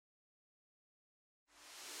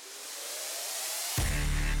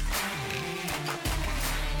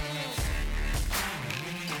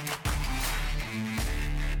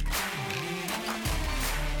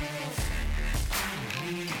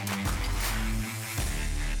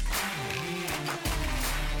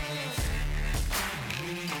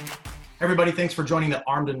Everybody, thanks for joining the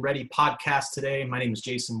Armed and Ready podcast today. My name is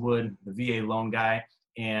Jason Wood, the VA loan guy,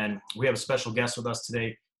 and we have a special guest with us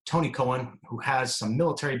today, Tony Cohen, who has some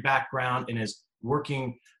military background and is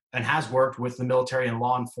working and has worked with the military and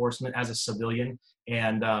law enforcement as a civilian,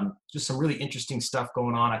 and just some really interesting stuff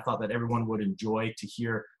going on. I thought that everyone would enjoy to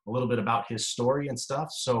hear a little bit about his story and stuff.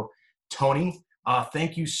 So, Tony,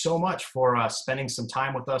 thank you so much for spending some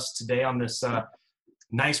time with us today on this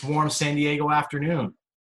nice, warm San Diego afternoon.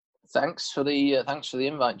 Thanks for the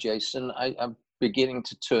invite, Jason. I'm beginning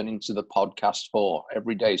to turn into the podcast whore.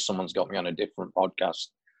 Every day someone's got me on a different podcast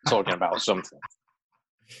talking about something.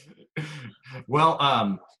 Well,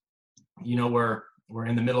 we're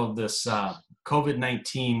in the middle of this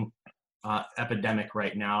COVID-19 epidemic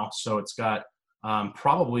right now, so it's got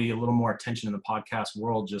probably a little more attention in the podcast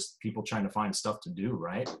world, just people trying to find stuff to do,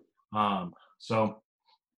 right? So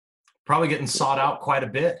probably getting sought out quite a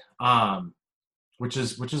bit. Which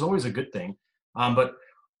is always a good thing. But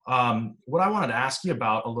what I wanted to ask you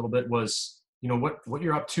about a little bit was, what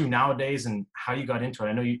you're up to nowadays and how you got into it.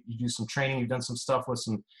 I know you do some training, you've done some stuff with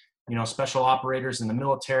some, special operators in the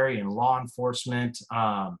military and law enforcement,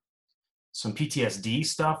 some PTSD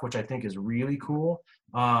stuff, which I think is really cool.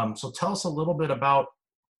 So tell us a little bit about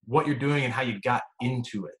what you're doing and how you got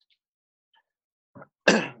into it.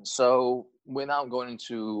 So, without going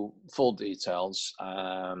into full details,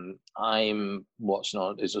 I'm what's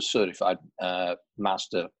known as a certified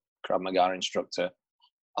master Krav Maga instructor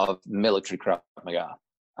of military Krav Maga.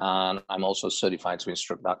 And I'm also certified to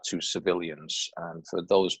instruct that to civilians. And for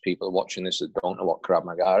those people watching this that don't know what Krav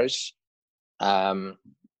Maga is,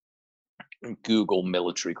 Google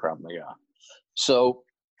military Krav Maga. So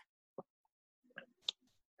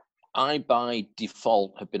I, by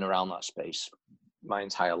default, have been around that space my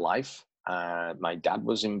entire life. My dad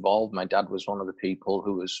was involved. My dad was one of the people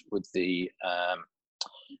who was with the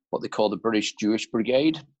what they call the British Jewish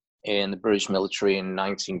Brigade in the British military in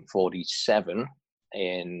 1947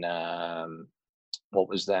 in what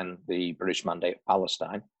was then the British Mandate of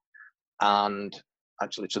Palestine. And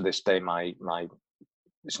actually, to this day, my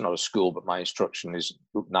it's not a school, but my instruction is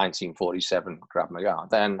 1947 Krav Maga.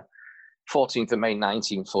 Then 14th of May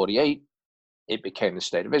 1948, it became the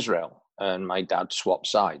State of Israel, and my dad swapped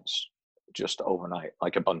sides just overnight,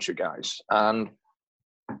 like a bunch of guys. And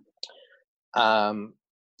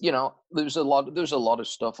there's a lot of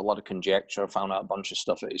stuff, a lot of conjecture. I found out a bunch of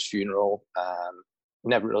stuff at his funeral.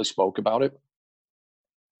 Never really spoke about it.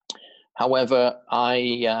 However,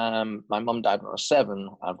 my mum died when I was 7.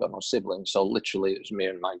 I've got no siblings, so literally it was me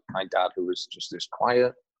and my dad, who was just this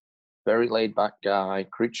quiet, very laid back guy,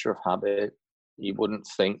 creature of habit. You wouldn't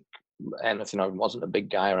think anything. I wasn't a big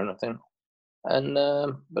guy or anything. And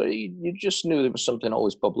but you just knew there was something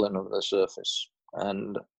always bubbling under the surface.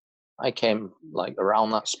 And I came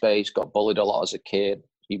around that space, got bullied a lot as a kid.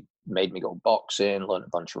 He made me go boxing, learn a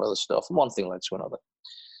bunch of other stuff, and one thing led to another.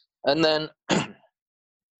 And then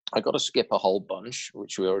I got to skip a whole bunch,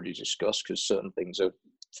 which we already discussed, because certain things have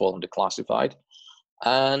fallen declassified.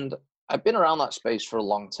 And I've been around that space for a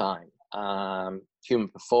long time. Human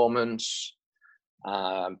performance,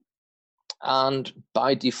 and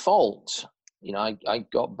by default, I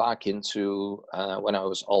got back into when I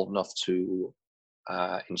was old enough to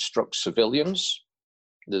instruct civilians.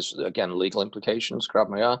 There's, again, legal implications, Krav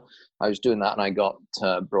Maga. I was doing that, and I got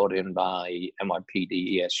brought in by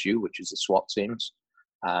NYPD ESU, which is the SWAT teams.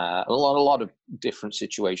 A lot of different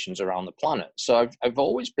situations around the planet. So I've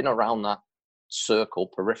always been around that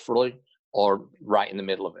circle peripherally or right in the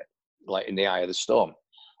middle of it, like in the eye of the storm,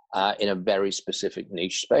 in a very specific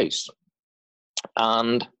niche space.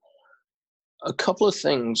 And a couple of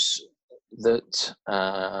things that,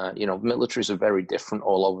 militaries are very different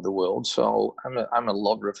all over the world. So I'm a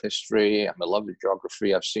lover of history. I'm a lover of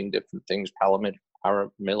geography. I've seen different things,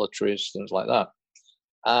 paramilitaries, things like that.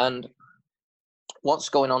 And what's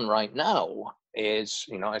going on right now is,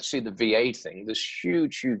 I see the VA thing. There's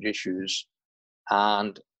huge, huge issues.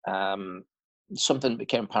 And something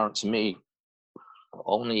became apparent to me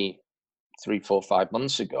only 3, 4, 5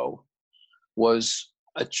 months ago was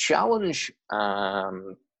a challenge,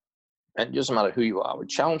 and it doesn't matter who you are, a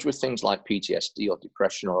challenge with things like PTSD or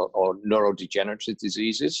depression or neurodegenerative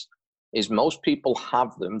diseases is most people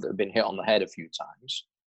have them that have been hit on the head a few times,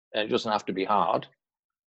 and it doesn't have to be hard.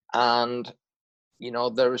 And,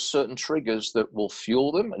 there are certain triggers that will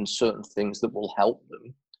fuel them and certain things that will help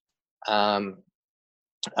them.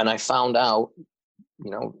 And I found out,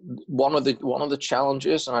 one of the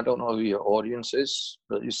challenges, and I don't know who your audience is,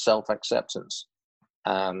 but is self-acceptance.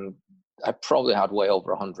 I probably had way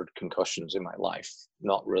over 100 concussions in my life,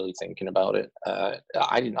 not really thinking about it.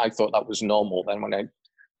 I thought that was normal. Then when I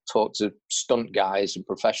talked to stunt guys and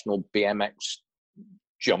professional BMX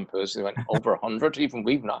jumpers. They went over 100. Even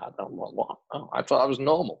we've not had that. What? Oh, I thought that was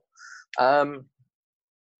normal.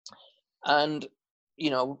 And,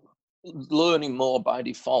 you know, learning more by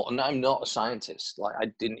default. And I'm not a scientist. Like,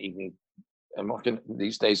 I didn't even, I'm looking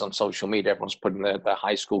these days on social media, everyone's putting their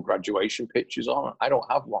high school graduation pictures on. I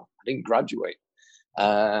don't have one. I didn't graduate.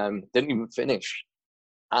 Didn't even finish.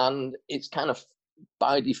 And it's kind of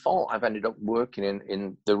by default, I've ended up working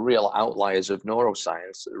in the real outliers of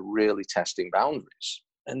neuroscience that are really testing boundaries.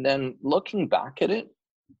 And then looking back at it,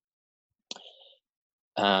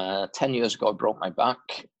 10 years ago, I broke my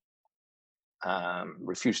back,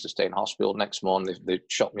 refused to stay in hospital. Next morning, they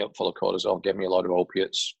shot me up full of cortisol, gave me a lot of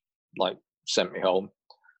opiates, like sent me home.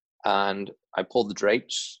 And I pulled the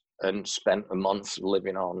drapes and spent a month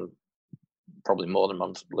living on, probably more than a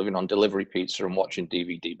month, living on delivery pizza and watching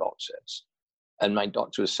DVD box sets. And my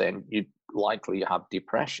doctor was saying, you likely have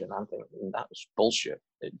depression. I'm thinking, that's bullshit.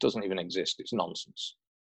 It doesn't even exist. It's nonsense.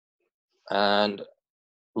 And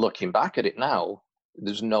looking back at it now,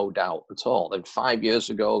 there's no doubt at all. Then 5 years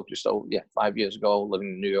ago, 5 years ago, living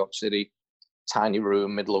in New York City, tiny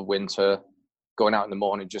room, middle of winter, going out in the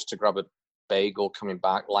morning just to grab a bagel, coming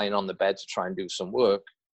back, lying on the bed to try and do some work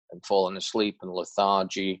and falling asleep and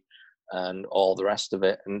lethargy and all the rest of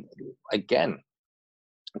it. And again,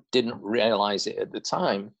 didn't realize it at the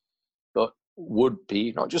time, but would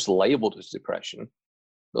be not just labeled as depression,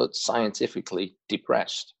 but scientifically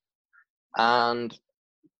depressed. And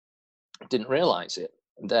didn't realize it.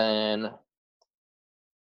 Then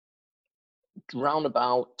round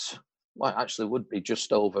about, well, actually would be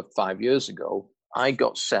just over 5 years ago, I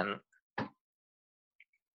got sent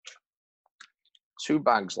 2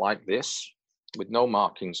 bags like this with no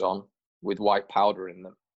markings on, with white powder in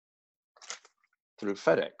them, through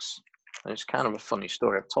FedEx. And it's kind of a funny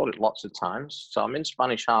story. I've told it lots of times. So I'm in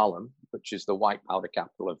Spanish Harlem, which is the white powder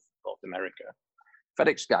capital of North America.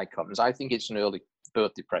 FedEx guy comes. I think it's an early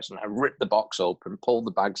birthday present. I ripped the box open, pulled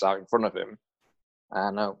the bags out in front of him.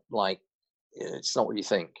 And I'm like, it's not what you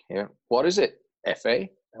think. You know, what is it? FA? I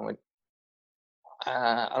went,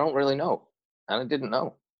 I don't really know. And I didn't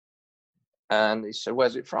know. And he said,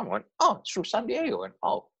 where's it from? I went, oh, it's from San Diego. I went,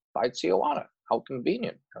 oh, by Tijuana. How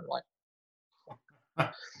convenient. I'm like,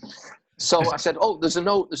 so I said, oh, there's a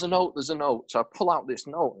note. So I pull out this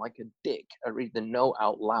note like a dick. I read the note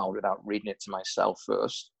out loud without reading it to myself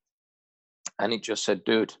first. And it just said,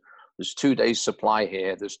 dude, there's 2 days supply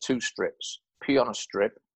here. There's 2 strips. Pee on a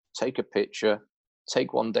strip, take a picture,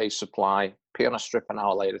 take 1 day supply, pee on a strip an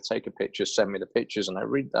hour later, take a picture, send me the pictures. And I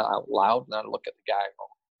read that out loud and I look at the guy and go,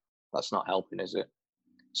 that's not helping, is it?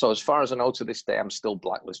 So as far as I know to this day, I'm still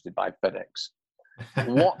blacklisted by FedEx.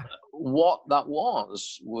 What that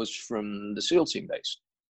was from the SEAL team base.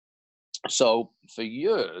 So for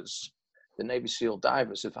years, the Navy SEAL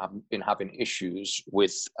divers have been having issues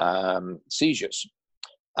with seizures.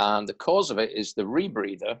 And the cause of it is the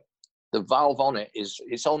rebreather, the valve on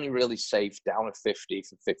it's only really safe down at 50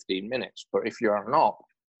 for 15 minutes. But if you're not,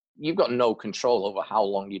 you've got no control over how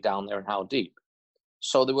long you're down there and how deep.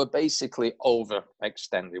 So they were basically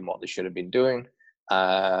overextending what they should have been doing.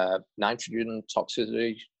 Nitrogen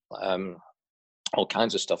toxicity, all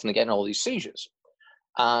kinds of stuff, and again, all these seizures.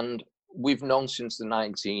 And we've known since the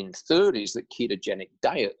 1930s that ketogenic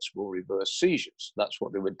diets will reverse seizures. That's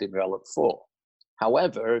what they were developed for.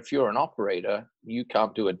 However, if you're an operator, you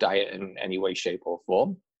can't do a diet in any way, shape, or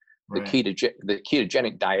form. Right. The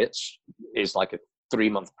ketogenic diets is like a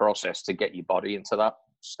 3-month process to get your body into that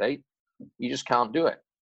state. You just can't do it.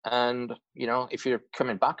 And, you know, if you're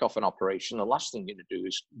coming back off an operation, the last thing you're going to do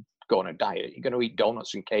is go on a diet. You're going to eat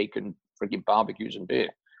donuts and cake and freaking barbecues and beer.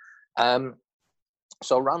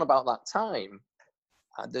 So around about that time,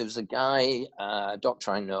 there was a guy,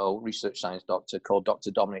 doctor I know, research science doctor, called Dr.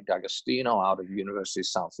 Dominic D'Agostino out of University of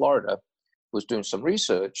South Florida, was doing some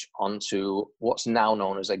research onto what's now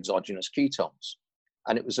known as exogenous ketones.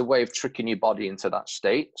 And it was a way of tricking your body into that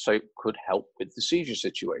state so it could help with the seizure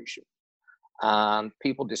situation. And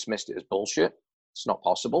people dismissed it as bullshit. It's not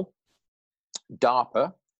possible.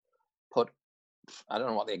 DARPA put, I don't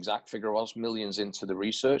know what the exact figure was, millions into the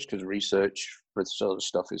research, because research for this sort of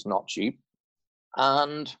stuff is not cheap.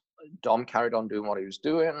 And Dom carried on doing what he was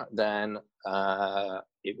doing. Then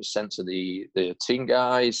it was sent to the team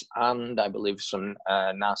guys and I believe some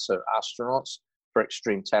NASA astronauts for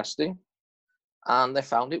extreme testing. And they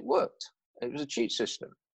found it worked. It was a cheat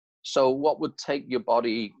system. So what would take your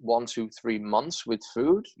body 1, 2, 3 months with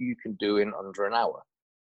food, you can do in under an hour.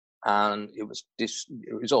 And it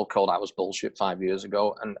was all called I was bullshit 5 years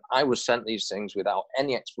ago. And I was sent these things without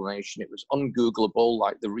any explanation. It was ungoogleable,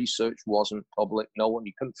 like the research wasn't public.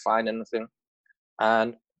 You couldn't find anything.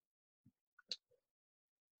 And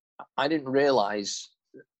I didn't realize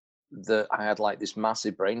that I had like this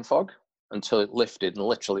massive brain fog until it lifted, and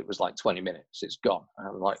literally it was like 20 minutes, it's gone. And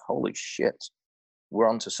I'm like, holy shit, we're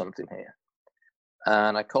onto something here.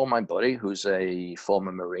 And I called my buddy, who's a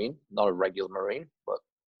former Marine, not a regular Marine, but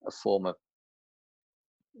a former,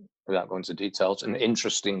 without going into details, an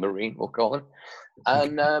interesting Marine, we'll call him.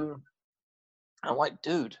 And I'm like,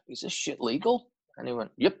 dude, is this shit legal? And he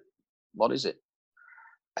went, yep. What is it?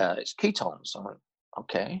 It's ketones. I went,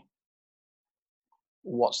 okay.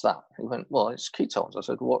 What's that? He went, well, it's ketones. I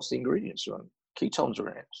said, what's the ingredients? He went, ketones are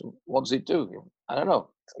in it. So what does it do? He went, I don't know.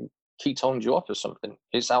 It ketones you up or something.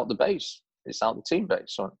 It's out the base. It's out the team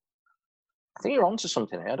base. So I think you're onto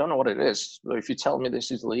something here. I don't know what it is, but if you tell me this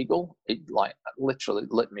is legal, it like literally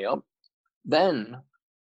lit me up. Then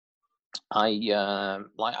I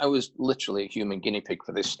was literally a human guinea pig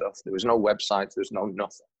for this stuff. There was no website. There's no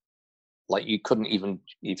nothing. Like you couldn't even,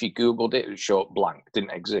 if you Googled it, it would show up blank. Didn't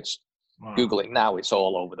exist. Wow. Google it now, it's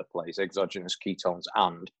all over the place, exogenous ketones,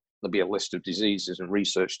 and there'll be a list of diseases and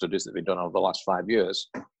research studies that have been done over the last 5 years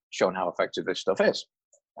showing how effective this stuff is.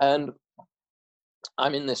 And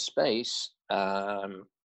I'm in this space, I'm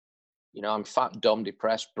fat, dumb,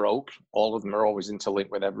 depressed, broke. All of them are always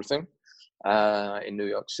interlinked with everything in New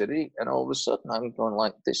York City. And all of a sudden I'm going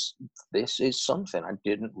like, this is something I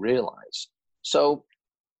didn't realize. So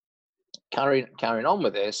carrying on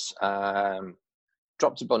with this,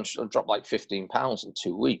 dropped like 15 pounds in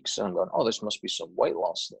 2 weeks. And I'm going, oh, this must be some weight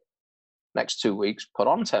loss. Next 2 weeks, put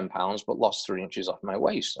on 10 pounds, but lost 3 inches off my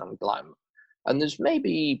waist. And there's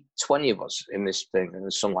maybe 20 of us in this thing. And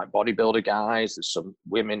there's some like bodybuilder guys. There's some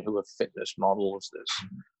women who are fitness models. There's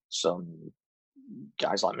some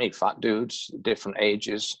guys like me, fat dudes, different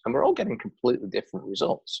ages. And we're all getting completely different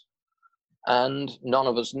results. And none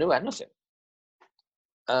of us knew anything.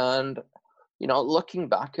 And, looking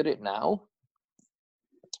back at it now,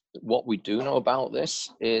 what we do know about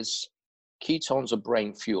this is ketones are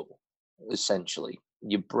brain fuel, essentially.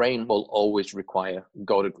 Your brain will always require,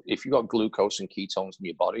 if you've got glucose and ketones in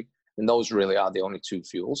your body, and those really are the only two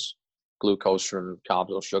fuels, glucose from carbs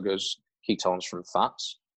or sugars, ketones from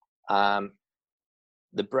fats.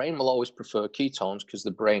 The brain will always prefer ketones because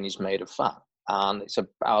the brain is made of fat, and it's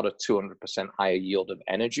about a 200% higher yield of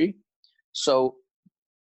energy. So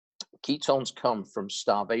ketones come from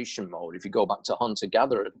starvation mode. If you go back to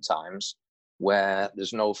hunter-gatherer times where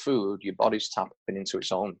there's no food, your body's tapping into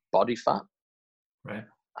its own body fat. Right.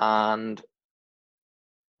 And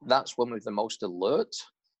that's when we're the most alert.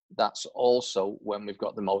 That's also when we've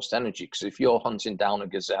got the most energy. Because if you're hunting down a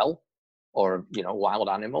gazelle or a wild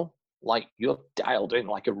animal, like you're dialed in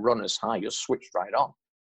like a runner's high, you're switched right on.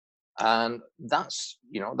 And that's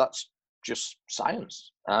just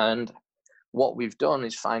science. And what we've done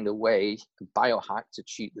is find a way, a biohack to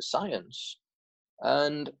cheat the science.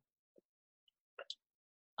 And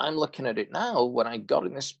I'm looking at it now. When I got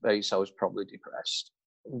in this space, I was probably depressed.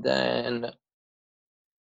 Then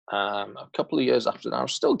a couple of years after that, I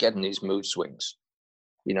was still getting these mood swings.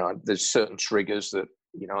 There's certain triggers that,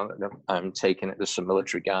 I'm taking it. There's some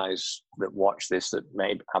military guys that watch this that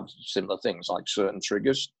may have similar things, like certain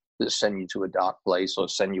triggers that send you to a dark place or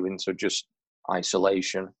send you into just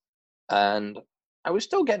isolation. And I was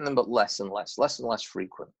still getting them, but less and less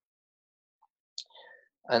frequent.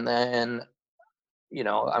 And then,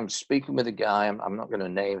 I'm speaking with a guy, I'm not going to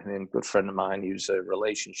name him, good friend of mine, who's a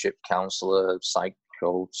relationship counselor,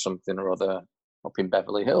 psycho, something or other up in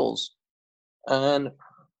Beverly Hills. And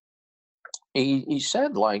he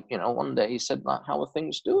said, one day he said, like, how are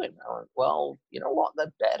things doing? I went, well, you know what,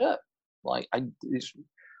 they're better. Like, it's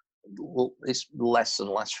less and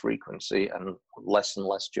less frequency and less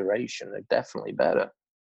duration. They're definitely better.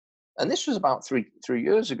 And this was about three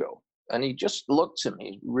years ago. And he just looked at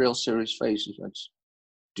me, real serious face, and went,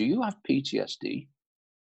 do you have PTSD?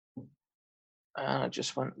 And I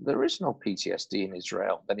just went, there is no PTSD in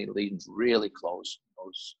Israel. Then he leaned really close and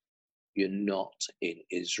goes, you're not in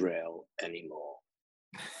Israel anymore.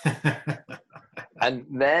 And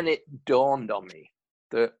then it dawned on me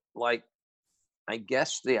that, I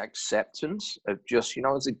guess the acceptance of just,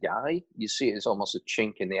 as a guy, you see it as almost a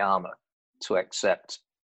chink in the armor to accept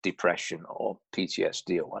depression or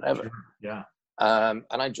PTSD or whatever. Sure. Yeah.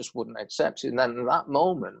 And I just wouldn't accept it. And then in that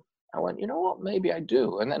moment, I went, you know what, maybe I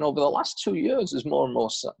do. And then over the last 2 years, there's more and more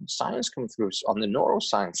science come through on the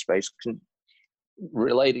neuroscience space,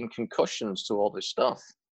 relating concussions to all this stuff.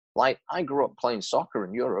 Like, I grew up playing soccer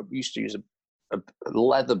in Europe, used to use a a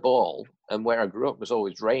leather ball, and where I grew up was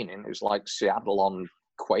always raining. It was like Seattle on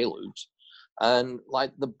Quaaludes. And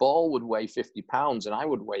like the ball would weigh 50 pounds and I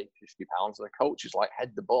would weigh 50 pounds. And the coach is like,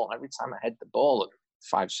 head the ball. And every time I head the ball at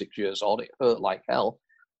 5, 6 years old, it hurt like hell.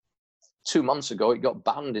 2 months ago, it got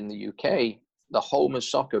banned in the UK. The home of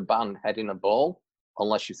soccer banned heading a ball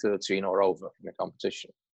unless you're 13 or over in a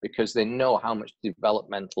competition, because they know how much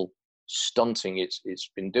developmental stunting it's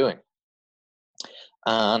been doing.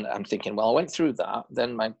 And I'm thinking, well, I went through that.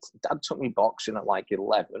 Then my dad took me boxing at like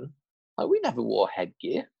 11. Like, we never wore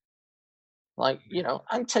headgear. Like, you know,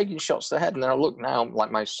 I'm taking shots to the head. And then I look now,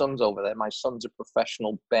 like my son's over there. My son's a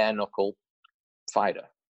professional bare knuckle fighter.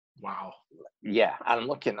 Wow. Yeah. And I'm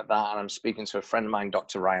looking at that and I'm speaking to a friend of mine,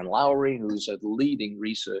 Dr. Ryan Lowry, who's a leading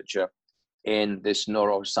researcher in this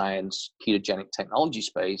neuroscience ketogenic technology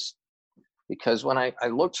space. Because when I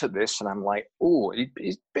looked at this and I'm like, oh,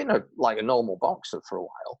 he's been like a normal boxer for a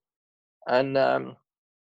while. And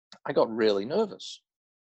I got really nervous,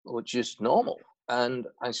 which is normal. And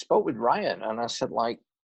I spoke with Ryan and I said, like,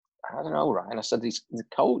 I don't know, Ryan. I said, the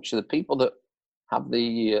coach, the people that have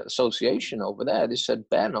the association over there, they said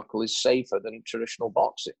bare knuckle is safer than traditional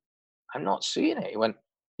boxing. I'm not seeing it. He went,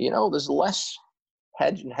 you know, there's less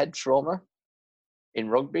head trauma in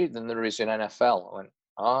rugby than there is in NFL. I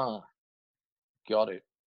went, got it.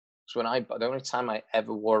 So the only time I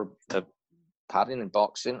ever wore the padding in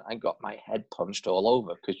boxing, I got my head punched all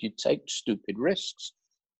over because you take stupid risks.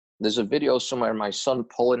 There's a video somewhere of my son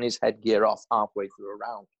pulling his headgear off halfway through a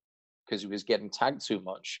round because he was getting tagged too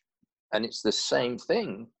much. And it's the same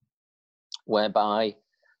thing whereby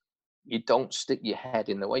you don't stick your head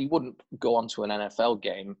in the way. You wouldn't go onto an NFL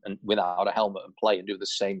game and without a helmet and play and do the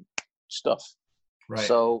same stuff. Right.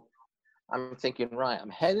 So I'm thinking, right,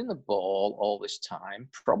 I'm heading the ball all this time,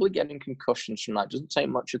 probably getting concussions from that. It doesn't take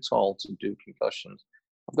much at all to do concussions.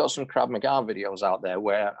 I've got some Krav Maga videos out there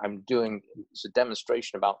where I'm doing, it's a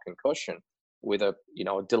demonstration about concussion with a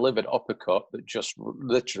delivered uppercut that just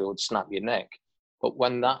literally would snap your neck. But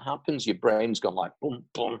when that happens, your brain's gone like boom,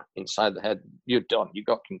 boom inside the head. You're done. You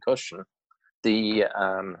got concussion. The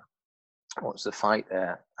what's the fight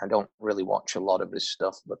there? I don't really watch a lot of this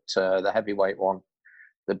stuff, but the heavyweight one,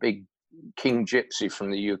 the big King Gypsy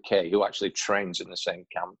from the UK, who actually trains in the same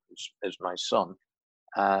camp as my son,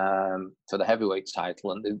 for the heavyweight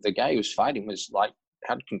title. And the guy who was fighting was like,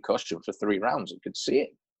 had concussion for 3 rounds. I could see it.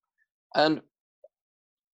 And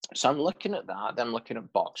so I'm looking at that, then I'm looking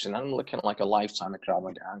at boxing, I'm looking at like a lifetime of Krav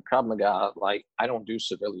Maga. And Krav Maga, like, I don't do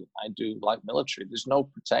civilian, I do like military. There's no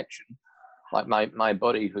protection. Like my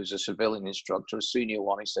buddy, who's a civilian instructor, a senior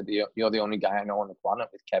one, he said, you're the only guy I know on the planet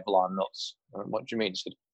with Kevlar nuts. What do you mean? He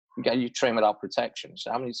said, yeah, you train without protection.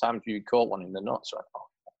 So how many times have you caught one in the nuts? I thought,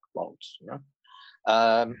 loads, you know?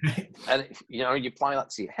 And, you know, you apply that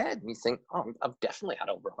to your head and you think, oh, I've definitely had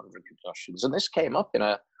over 100 concussions. And this came up in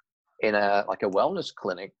a like a wellness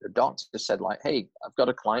clinic. The doctor said, like, hey, I've got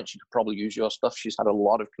a client, she could probably use your stuff. She's had a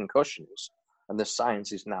lot of concussions and the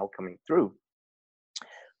science is now coming through.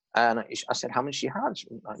 And I said, how many she had? She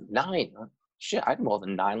was like, 9. Shit, I had more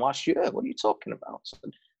than 9 last year. What are you talking about? I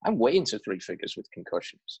said, I'm way into 3 figures with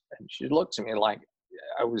concussions. And she looked at me like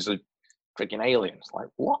I was a freaking alien. It's like,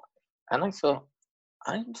 what? And I thought,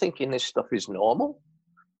 I'm thinking this stuff is normal.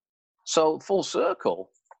 So full circle,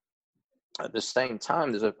 at the same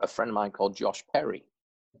time, there's a friend of mine called Josh Perry.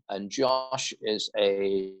 And Josh is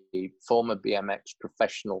a former BMX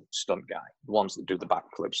professional stunt guy, the ones that do the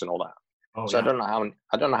backflips and all that. Oh, so yeah.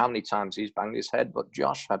 I don't know how many times he's banged his head, but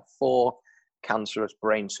Josh had 4 cancerous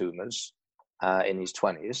brain tumors in his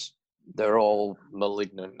 20s. They're all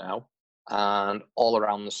malignant now and all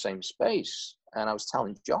around the same space. And I was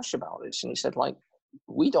telling Josh about this, and he said, like,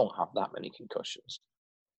 we don't have that many concussions.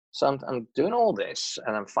 So I'm doing all this,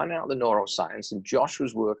 and I'm finding out the neuroscience, and Josh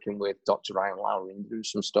was working with Dr. Ryan Lowry and doing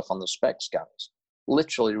some stuff on the SPECT scans,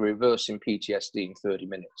 literally reversing PTSD in 30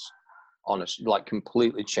 minutes. Honestly, like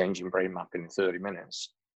completely changing brain mapping in 30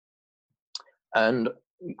 minutes. And,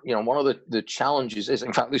 you know, one of the challenges is,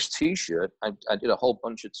 in fact, this T-shirt, I did a whole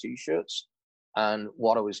bunch of T-shirts. And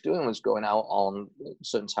what I was doing was going out on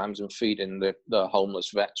certain times and feeding the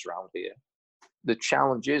homeless vets around here. The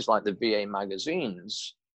challenge is, like the VA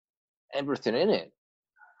magazines, everything in it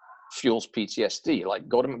fuels PTSD. Like,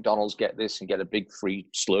 go to McDonald's, get this, and get a big free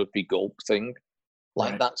Slurpee gulp thing.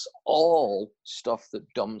 Like, right. That's all stuff that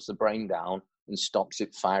dumbs the brain down and stops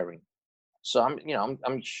it firing. So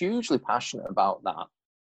I'm hugely passionate about that.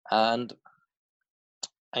 And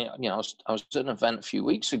I was at an event a few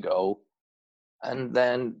weeks ago, and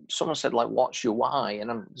then someone said, like, what's your why? And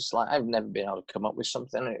I'm just like, I've never been able to come up with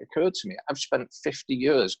something. And it occurred to me, I've spent 50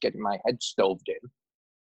 years getting my head stoved in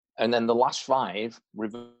and then the last 5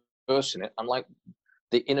 reversing it. I'm like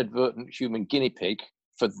the inadvertent human guinea pig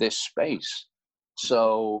for this space.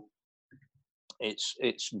 So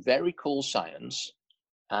it's very cool science.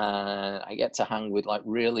 And I get to hang with like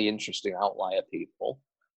really interesting outlier people.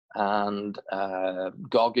 And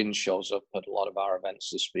Goggins shows up at a lot of our events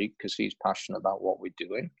to speak because he's passionate about what we're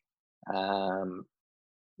doing.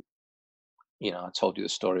 You know, I told you the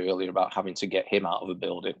story earlier about having to get him out of a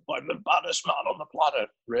building. I'm the baddest man on the planet.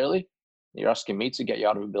 Really? You're asking me to get you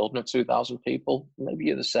out of a building of 2,000 people? Maybe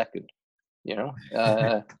you're the second, you know?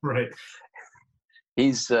 Right.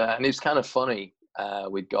 And it's kind of funny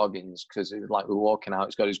with Goggins because like we're walking out,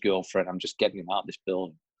 he's got his girlfriend. I'm just getting him out of this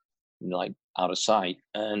building, like out of sight.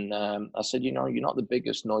 And I said, you know, you're not the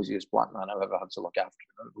biggest, noisiest black man I've ever had to look after.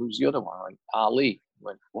 Who's the other one? I went, Ali. He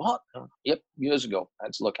went, what? Yep, years ago, I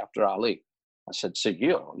had to look after Ali. I said, so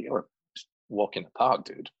you're a walk in the park,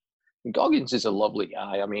 dude. And Goggins is a lovely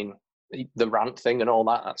guy. I mean, the rant thing and all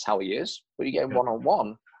that, that's how he is. But you get him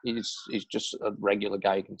one-on-one, he's just a regular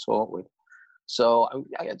guy you can talk with. So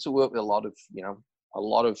I get to work with a lot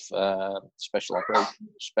of special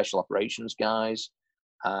operations guys.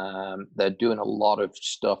 They're doing a lot of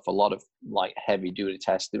stuff, a lot of like heavy duty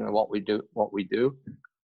testing and what we do.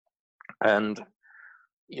 And,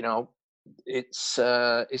 you know, it's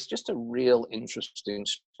just a real interesting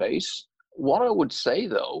space. What I would say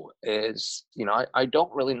though is, you know, I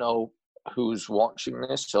don't really know who's watching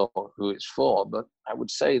this or who it's for, but I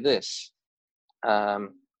would say this,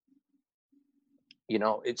 you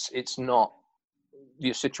know, it's not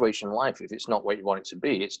your situation in life. If it's not where you want it to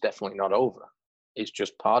be, it's definitely not over. It's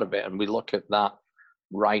just part of it. And we look at that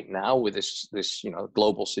right now with this, you know,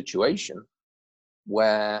 global situation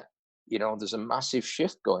where, you know, there's a massive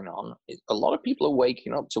shift going on. A lot of people are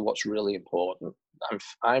waking up to what's really important.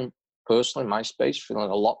 I'm personally, in my space,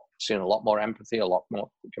 seeing a lot more empathy, a lot more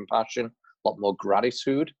compassion, a lot more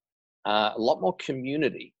gratitude, a lot more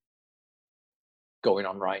community going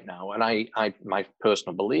on right now. And my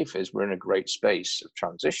personal belief is we're in a great space of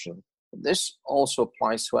transition. This also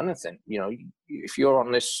applies to anything. You know, if you're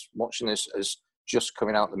on this, watching this as just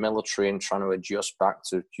coming out of the military and trying to adjust back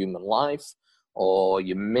to human life, or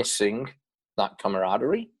you're missing that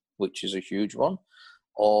camaraderie, which is a huge one,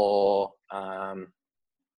 or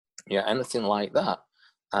anything like that.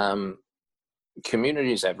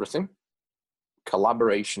 Community is everything.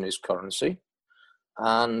 Collaboration is currency.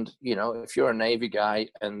 And, you know, if you're a Navy guy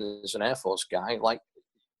and there's an Air Force guy, like,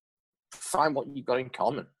 find what you've got in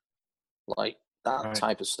common, like that right.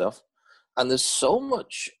 type of stuff. And there's so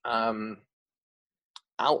much out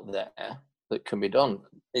there that can be done.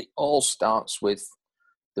 It all starts with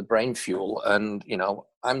the brain fuel. And, you know,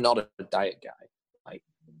 I'm not a diet guy. Like,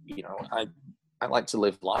 you know, I like to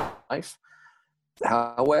live life.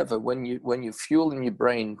 However, when you're fueling your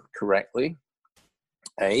brain correctly,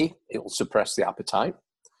 A, it will suppress the appetite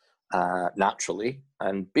naturally,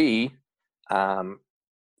 and B,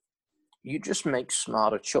 you just make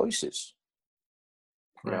smarter choices.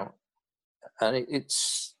 You know, and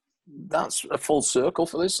that's a full circle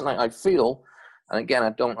for this. And I feel, and again,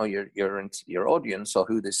 I don't know your audience or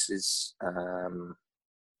who this is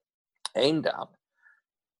aimed at,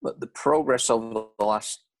 but the progress over the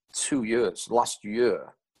last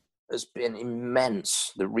year has been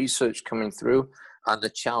immense. The research coming through, and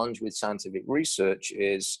the challenge with scientific research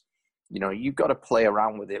is, you know, you've got to play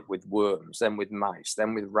around with it with worms, then with mice,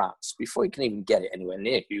 then with rats, before you can even get it anywhere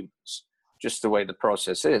near humans, just the way the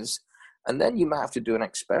process is. And then you might have to do an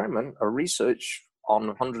experiment or research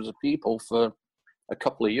on hundreds of people for a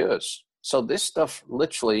couple of years. So this stuff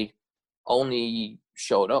literally only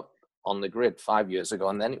showed up on the grid 5 years ago,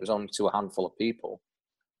 and then it was only to a handful of people.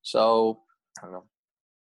 So, I don't know.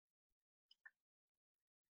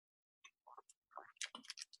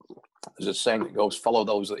 There's a saying that goes, follow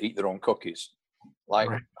those that eat their own cookies. Like,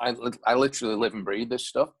 right. I literally live and breathe this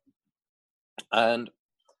stuff. And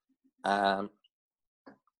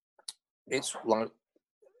it's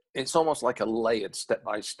almost like a layered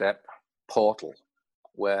step-by-step portal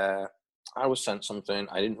where I was sent something.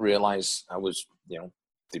 I didn't realize I was, you know,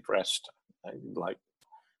 depressed. I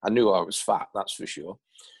knew I was fat, that's for sure.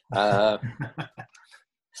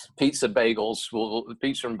 Pizza and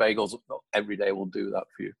bagels every day will do that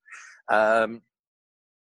for you.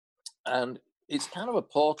 And it's kind of a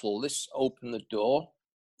portal. This opened the door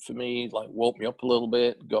for me, like woke me up a little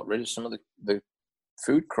bit, got rid of some of the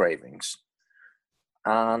food cravings.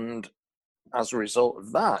 And as a result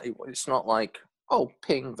of that, it's not like, oh,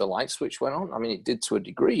 ping, the light switch went on. I mean, it did to a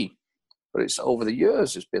degree, but it's over the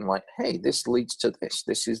years, it's been like, hey, this leads to this.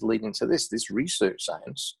 This is leading to this. This research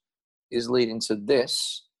science is leading to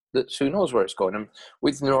this. That's, who knows where it's going. And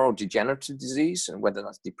with neurodegenerative disease, and whether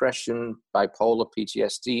that's depression, bipolar,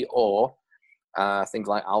 PTSD, or things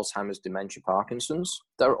like Alzheimer's, dementia, Parkinson's,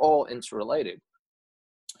 they're all interrelated.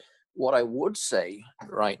 What I would say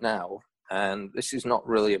right now, and this is not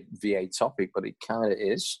really a VA topic, but it kind of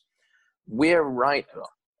is, we're right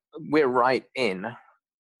in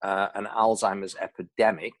an Alzheimer's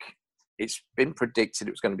epidemic. It's been predicted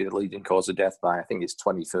it was going to be the leading cause of death by, I think it's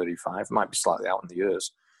 2035. It might be slightly out in the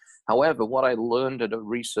years. However, what I learned at a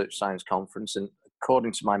research science conference, and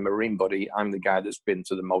according to my Marine buddy, I'm the guy that's been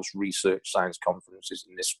to the most research science conferences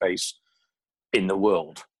in this space in the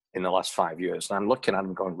world in the last 5 years. And I'm looking at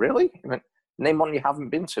him going, really? I mean, name one you haven't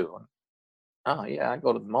been to. And, oh, yeah, I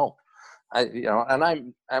go to them all. And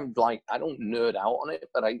I'm like, I don't nerd out on it,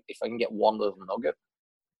 but if I can get one little nugget.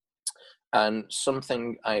 And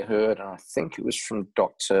something I heard, and I think it was from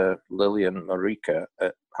Dr. Lillian Marica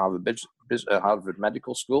at Harvard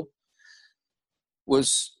Medical School,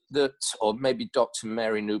 was that, or maybe Dr.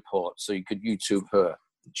 Mary Newport, so you could YouTube her.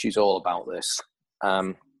 She's all about this.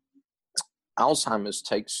 Alzheimer's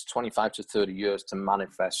takes 25 to 30 years to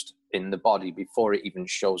manifest in the body before it even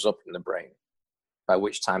shows up in the brain, by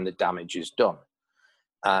which time the damage is done.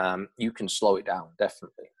 You can slow it down,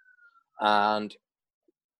 definitely. And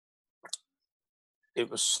it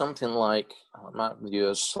was something like, I might have the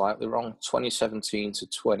years slightly wrong, 2017 to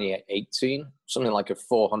 2018, something like a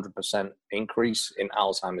 400% increase in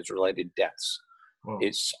Alzheimer's-related deaths. Wow.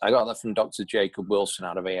 I got that from Dr. Jacob Wilson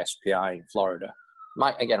out of ASPI in Florida.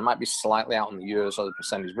 It might be slightly out in the years or the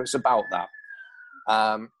percentage, but it's about that.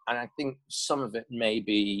 And I think some of it may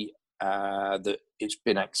be that it's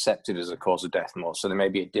been accepted as a cause of death more. So there may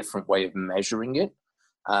be a different way of measuring it,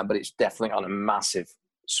 but it's definitely on a massive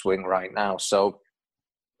swing right now. So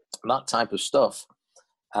that type of stuff,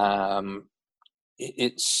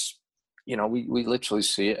 it's, we literally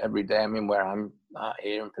see it every day. I mean, where I'm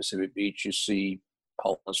here in Pacific Beach, you see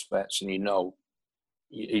homeless vets, and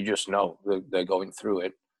you just know they're going through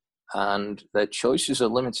it, and their choices are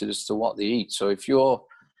limited as to what they eat. So if you're,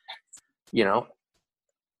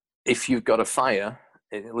 if you've got a fire,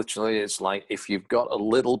 it literally is like, if you've got a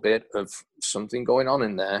little bit of something going on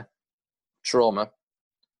in there, trauma,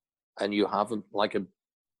 and you have a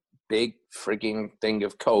big frigging thing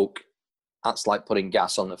of Coke, that's like putting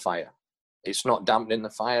gas on the fire. It's not dampening the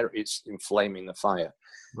fire, it's inflaming the fire.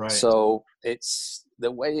 Right. So it's the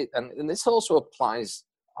way, and this also applies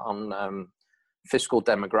on fiscal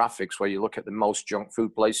demographics, where you look at the most junk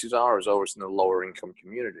food places are, as always in the lower income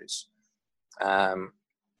communities.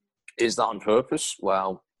 Is that on purpose?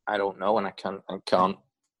 Well, I don't know, and I can't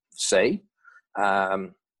say.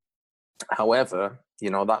 However,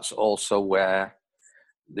 that's also where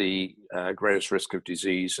the greatest risk of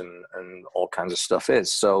disease and all kinds of stuff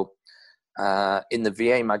is. So in the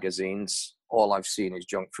VA magazines, all I've seen is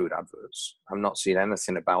junk food adverts. I've not seen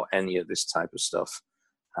anything about any of this type of stuff.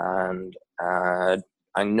 And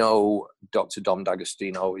I know Dr. Dom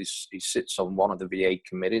D'Agostino, he sits on one of the VA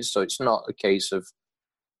committees, so it's not a case of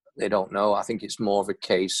they don't know. I think it's more of a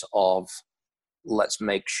case of let's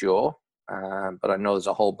make sure. But I know there's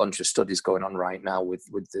a whole bunch of studies going on right now with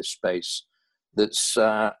this space. That's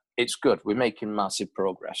it's good. We're making massive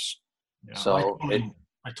progress. Yeah, so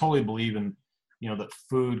I totally believe in that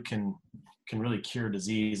food can really cure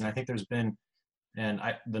disease, and I think there's been, and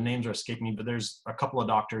the names are escaping me, but there's a couple of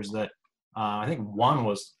doctors that I think one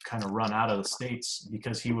was kind of run out of the States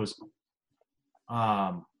because he was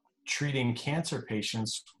treating cancer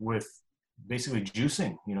patients with basically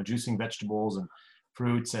juicing, juicing vegetables and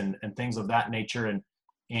fruits and things of that nature,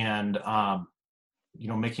 and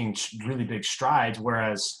making really big strides,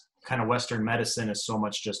 whereas kind of Western medicine is so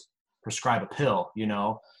much just prescribe a pill,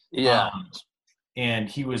 Yeah. And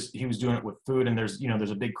he was doing it with food, and there's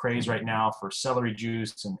a big craze right now for celery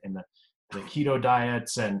juice and the keto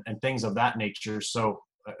diets and things of that nature. So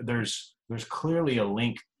there's clearly a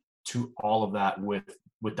link to all of that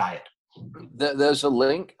with diet. There's a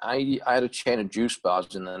link. I had a chain of juice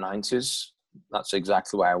bars in the 90s. That's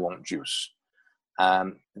exactly why I want juice.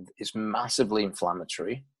 It's massively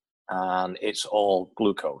inflammatory, and it's all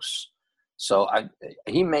glucose. So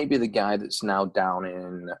he may be the guy that's now down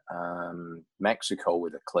in Mexico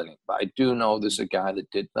with a clinic, but I do know there's a guy that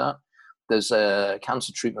did that. There's a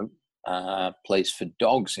cancer treatment place for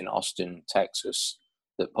dogs in Austin, Texas,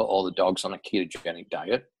 that put all the dogs on a ketogenic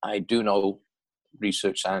diet. I do know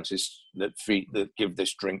research scientists that give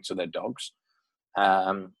this drink to their dogs.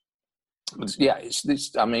 But yeah, it's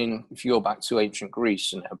this. I mean, if you go back to ancient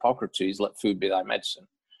Greece and Hippocrates, let food be thy medicine.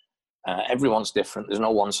 Everyone's different. There's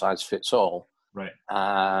no one size fits all. Right.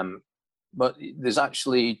 But there's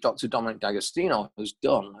actually Dr. Dominic D'Agostino has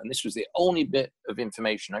done, and this was the only bit of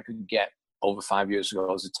information I could get over 5 years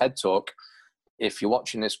ago as a TED Talk. If you're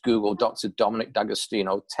watching this, Google Dr. Dominic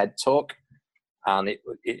D'Agostino TED Talk, and it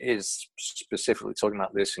is specifically talking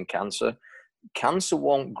about this in cancer. Cancer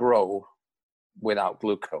won't grow without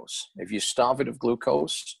glucose. If you starve it of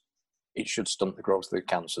glucose, it should stunt the growth of the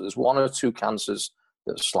cancer. There's one or two cancers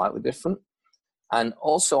that are slightly different. And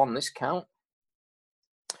also on this count,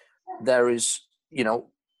 there is,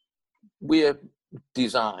 we're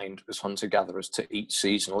designed as hunter-gatherers to eat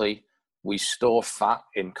seasonally. We store fat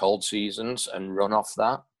in cold seasons and run off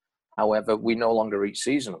that. However, we no longer eat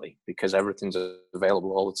seasonally because everything's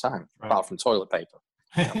available all the time, right, apart from toilet paper.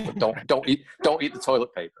 But don't eat the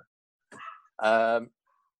toilet paper.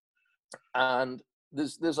 And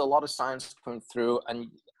there's a lot of science coming through,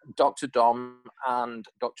 and Dr. Dom and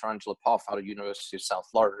Dr. Angela Poff out of University of South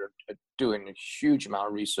Florida are doing a huge amount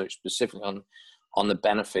of research specifically on the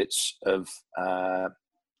benefits of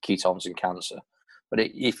ketones in cancer. But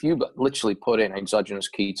if you literally put in exogenous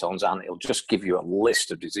ketones, and it'll just give you a list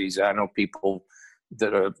of diseases. I know people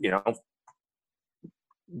that are,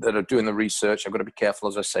 that are doing the research. I've got to be careful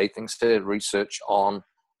as I say things here. Research on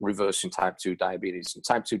reversing type 2 diabetes. And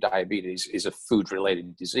type 2 diabetes is a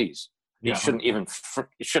food-related disease. Yeah. It shouldn't even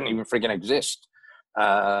friggin' exist.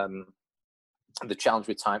 The challenge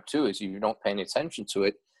with type 2 is if you don't pay any attention to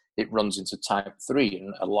it, it runs into type 3.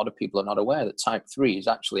 And a lot of people are not aware that type 3 is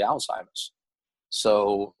actually Alzheimer's.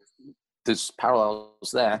 So there's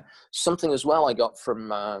parallels there. Something as well I got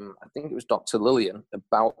from, I think it was Dr. Lillian,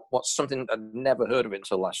 about what's something I'd never heard of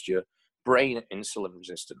until last year, brain insulin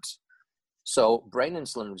resistance. So brain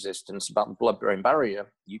insulin resistance, about the blood-brain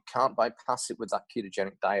barrier, you can't bypass it with that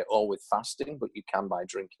ketogenic diet or with fasting, but you can by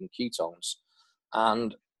drinking ketones.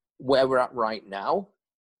 And where we're at right now,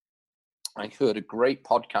 I heard a great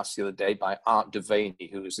podcast the other day by Art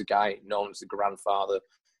Devaney, who is the guy known as the grandfather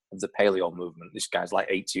of the paleo movement. This guy's like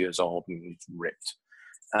 80 years old and he's ripped.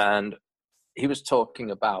 And he was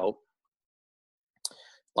talking about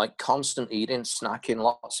like constant eating, snacking,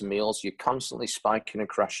 lots of meals, you're constantly spiking and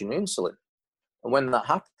crashing insulin. And when that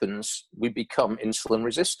happens, we become insulin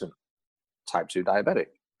resistant, type 2 diabetic.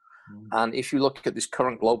 And if you look at this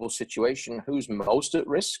current global situation, who's most at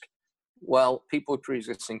risk? Well, people with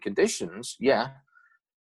pre-existing conditions, yeah.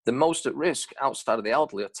 The most at risk outside of the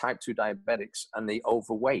elderly are type 2 diabetics and the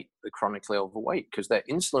overweight, the chronically overweight, because their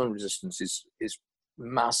insulin resistance is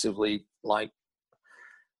massively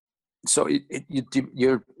so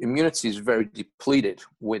your immunity is very depleted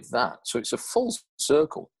with that. So it's a full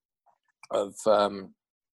circle of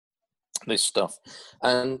this stuff.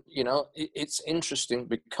 And, it's interesting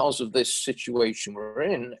because of this situation we're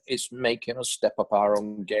in, it's making us step up our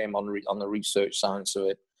own game on the research science of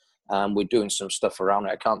it. We're doing some stuff around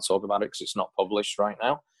it. I can't talk about it because it's not published right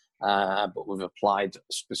now. But we've applied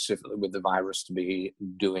specifically with the virus to be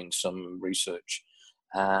doing some research.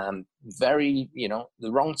 Very,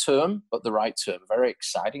 the wrong term, but the right term. Very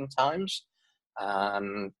exciting times.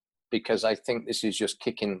 Because I think this is just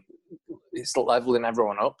it's leveling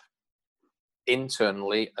everyone up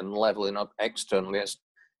internally and leveling up externally as,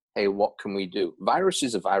 hey, what can we do?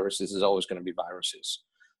 Viruses are viruses. There's always going to be viruses.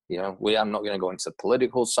 I'm not going to go into the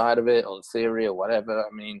political side of it or the theory or whatever. I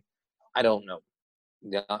mean, I don't know.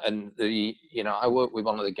 Yeah, and I work with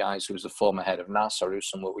one of the guys who was the former head of NASA, who's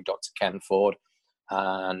some work with Dr. Ken Ford,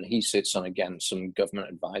 and he sits on, again, some government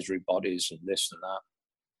advisory bodies and this and that.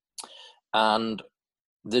 And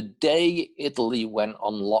the day Italy went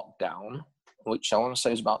on lockdown, which I want to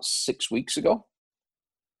say is about 6 weeks ago,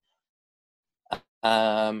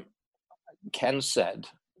 Ken said,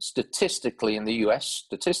 statistically in the US,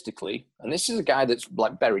 and this is a guy that's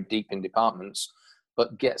like buried deep in departments,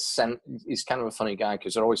 but gets sent, he's kind of a funny guy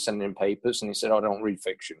because they're always sending him papers, and he said, I don't read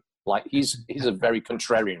fiction. Like he's a very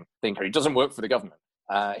contrarian thinker. He doesn't work for the government.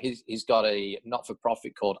 He's got a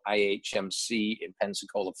not-for-profit called IHMC in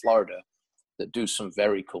Pensacola, Florida, that do some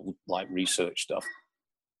very cool research stuff.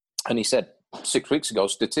 And he said 6 weeks ago,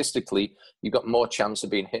 statistically, you've got more chance of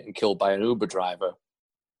being hit and killed by an Uber driver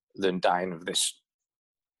than dying of this.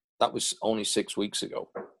 That was only 6 weeks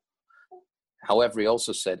ago. However, he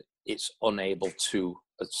also said it's unable to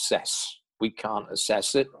assess. We can't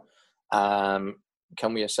assess it.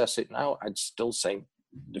 Can we assess it now? I'd still say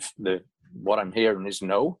what I'm hearing is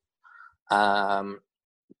no.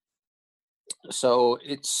 So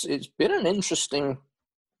it's been an interesting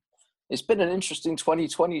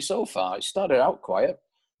 2020 so far. It started out quiet.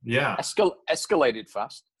 Yeah. Escalated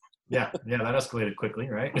fast. Yeah, that escalated quickly,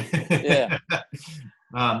 right? Yeah.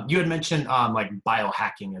 You had mentioned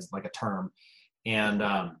biohacking as like a term, and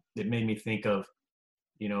it made me think of,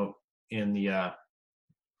 in the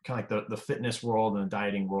kind of like the fitness world and the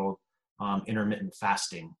dieting world, intermittent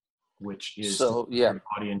fasting, which is So, to yeah. your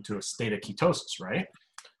body into a state of ketosis, right?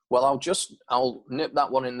 Well, I'll nip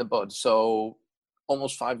that one in the bud. So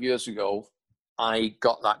almost 5 years ago, I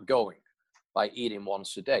got that going by eating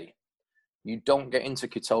once a day. You don't get into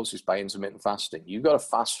ketosis by intermittent fasting. You've got to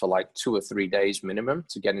fast for like 2 or 3 days minimum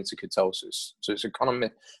to get into ketosis. So it's a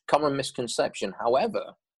common misconception.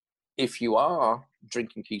 However, if you are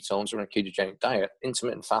drinking ketones or on a ketogenic diet,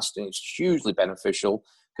 intermittent fasting is hugely beneficial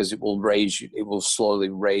because it will slowly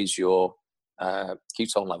raise your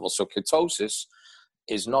ketone level. So ketosis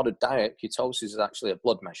is not a diet. Ketosis is actually a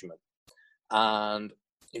blood measurement, and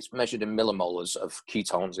it's measured in millimolars of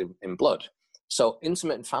ketones in blood. So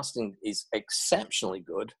intermittent fasting is exceptionally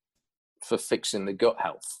good for fixing the gut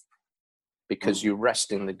health because you're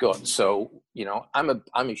resting the gut. So, I'm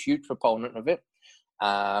a huge proponent of it.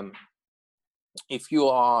 If you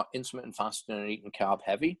are intermittent fasting and eating carb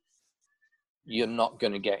heavy, you're not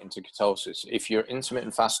going to get into ketosis. If you're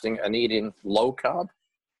intermittent fasting and eating low carb,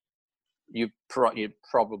 you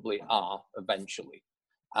probably are eventually.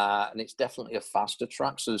 And it's definitely a faster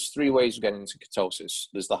track. So there's 3 ways of getting into ketosis.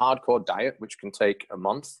 There's the hardcore diet, which can take a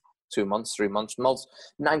month, 2 months, 3 months.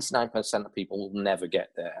 99% of people will never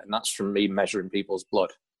get there. And that's from me measuring people's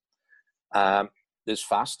blood. There's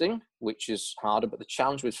fasting, which is harder. But the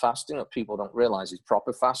challenge with fasting that people don't realize is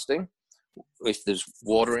proper fasting. If there's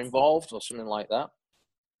water involved or something like that,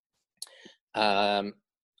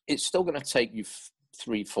 it's still going to take you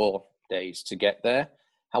 3-4 days to get there.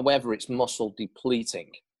 However, it's muscle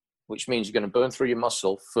depleting, which means you're going to burn through your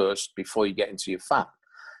muscle first before you get into your fat.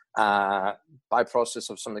 By process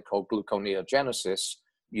of something called gluconeogenesis,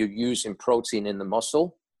 you're using protein in the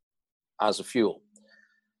muscle as a fuel.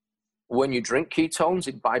 When you drink ketones,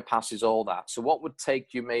 it bypasses all that. So what would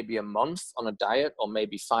take you maybe a month on a diet or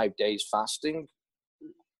maybe 5 days fasting,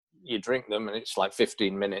 you drink them and it's like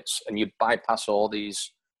 15 minutes and you bypass all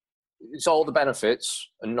these. It's all the benefits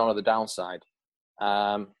and none of the downside.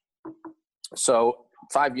 So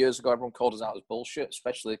 5 years ago, everyone called us out as bullshit,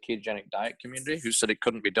 especially the ketogenic diet community who said it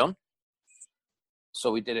couldn't be done.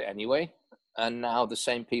 So we did it anyway. And now the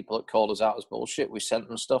same people that called us out as bullshit, we sent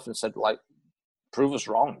them stuff and said, like, prove us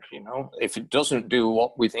wrong. If it doesn't do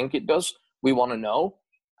what we think it does, we want to know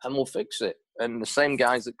and we'll fix it. And the same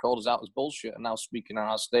guys that called us out as bullshit are now speaking on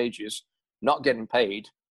our stages, not getting paid,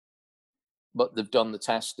 but they've done the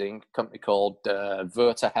testing. A company called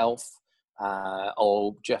Verta Health,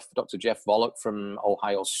 or Dr. Jeff Volek from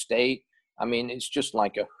Ohio State. I mean, it's just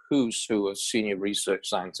like a who's who of senior research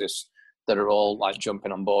scientists that are all like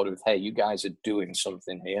jumping on board with, hey, you guys are doing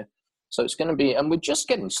something here. So it's going to be, and we're just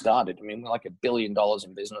getting started. I mean, we're like $1 billion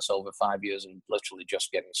in business over 5 years and literally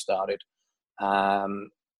just getting started.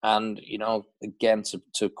 And, again,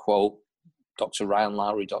 to quote Dr. Ryan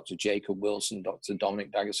Lowry, Dr. Jacob Wilson, Dr.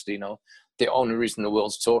 Dominic D'Agostino, the only reason the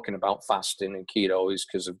world's talking about fasting and keto is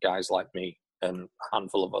because of guys like me and a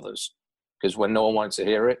handful of others. Because when no one wanted to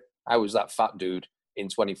hear it, I was that fat dude in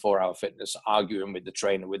 24-hour fitness arguing with the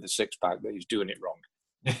trainer with the six-pack that he's doing it wrong.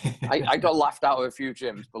 I got laughed out of a few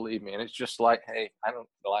gyms, believe me. And it's just like, hey, I don't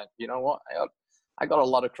like, you know what? I got a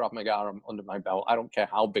lot of Krav Maga under my belt. I don't care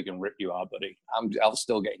how big and ripped you are, buddy. I'll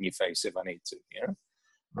still get in your face if I need to,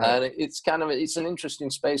 Right. And it's an interesting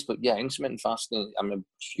space, but yeah, intermittent fasting, I'm a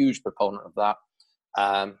huge proponent of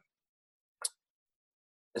that.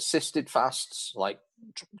 Assisted fasts, like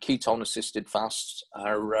ketone assisted fasts,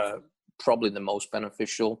 are probably the most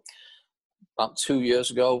beneficial. About 2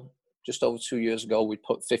 years ago, just over 2 years ago, we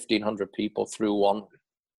put 1,500 people through one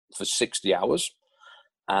for 60 hours.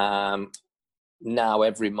 Now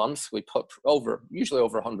every month we put usually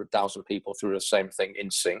over 100,000 people through the same thing in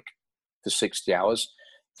sync for 60 hours.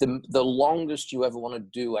 The longest you ever want to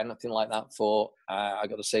do anything like that for, I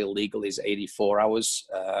got to say, legal is 84 hours,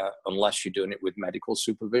 unless you're doing it with medical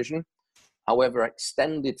supervision. However,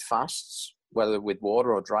 extended fasts, whether with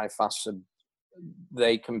water or dry fasts,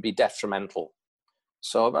 they can be detrimental.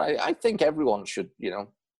 So I think everyone should,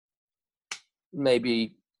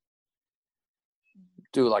 maybe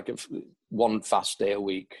do like one fast day a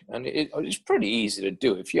week. And it's pretty easy to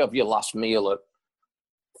do. If you have your last meal at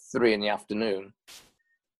 3 p.m,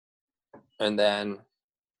 and then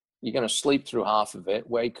you're going to sleep through half of it,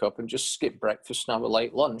 wake up and just skip breakfast and have a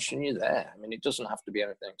late lunch, and you're there. I mean, it doesn't have to be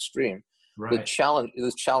anything extreme. Right. The challenge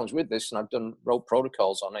wwith this, and I've wrote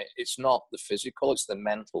protocols on it, it's not the physical, it's the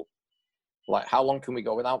mental. Like, how long can we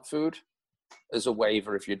go without food? As a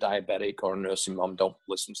waiver, if you're diabetic or a nursing mom, don't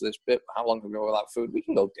listen to this bit. How long can we go without food? We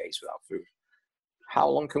can go days without food. How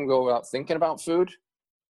long can we go without thinking about food?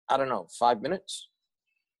 I don't know, 5 minutes?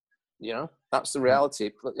 You know, that's the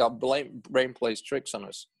reality. Our brain plays tricks on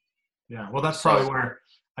us. Yeah. Well, that's probably where,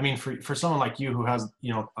 I mean, for someone like you who has,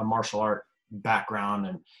 you know, a martial art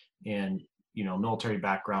background and, you know, military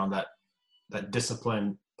background, that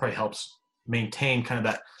discipline probably helps maintain kind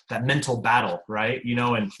of that mental battle, right? You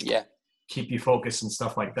know, and keep you focused and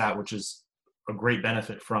stuff like that, which is a great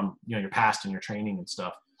benefit from, you know, your past and your training and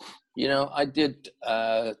stuff. You know, I did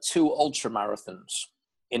 2 ultra marathons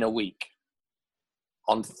in a week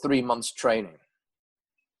on 3 months training.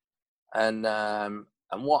 And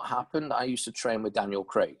what happened, I used to train with Daniel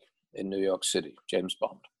Craig in New York City, James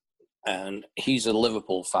Bond. And he's a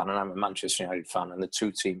Liverpool fan and I'm a Manchester United fan, and the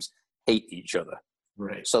 2 teams hate each other.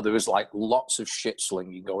 Right. So there was like lots of shit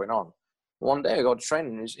slinging going on. One day I got to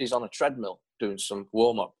training, he's on a treadmill doing some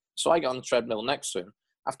warm up. So I got on the treadmill next to him.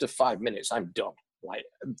 After 5 minutes, I'm done. Like,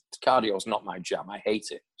 cardio's not my jam. I hate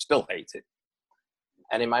it. Still hate it.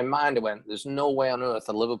 And in my mind, I went, there's no way on earth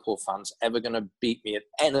a Liverpool fan's ever going to beat me at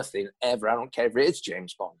anything ever. I don't care if it is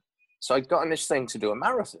James Bond. So I got on this thing to do a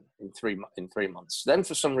marathon in 3 months. Then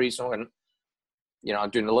for some reason, when, you know, I'm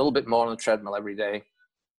doing a little bit more on the treadmill every day,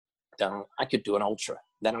 then I could do an ultra.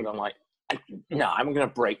 Then I'm going like, no, I'm going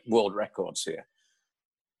to break world records here.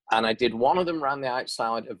 And I did one of them around the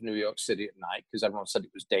outside of New York City at night because everyone said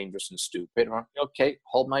it was dangerous and stupid. And I'm like, okay,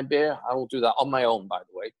 hold my beer. I will do that on my own, by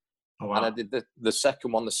the way. Oh, wow. And I did the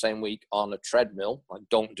second one the same week on a treadmill. Like,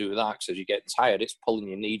 don't do that because as you get tired, it's pulling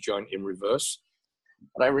your knee joint in reverse.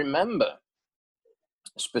 But I remember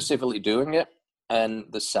specifically doing it and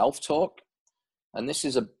the self-talk. And this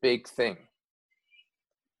is a big thing.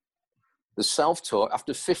 The self-talk,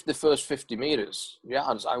 after the first 50 meters,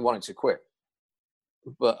 I wanted to quit.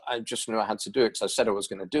 But I just knew I had to do it because I said I was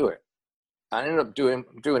going to do it. I ended up doing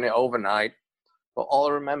it overnight. But all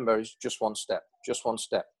I remember is just one step, just one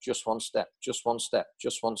step, just one step, just one step,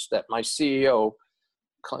 just one step. My CEO,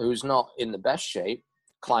 who's not in the best shape,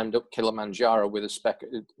 climbed up Kilimanjaro with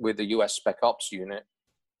a US Spec Ops unit,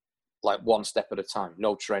 like one step at a time,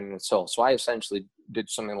 no training at all. So I essentially did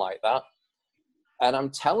something like that. And I'm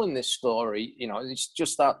telling this story, you know, it's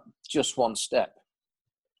just one step.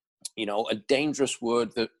 You know, a dangerous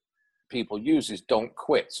word that people use is don't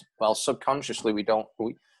quit. Well, subconsciously we don't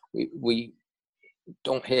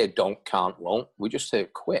hear don't, can't, won't. We just hear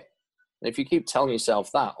quit. And if you keep telling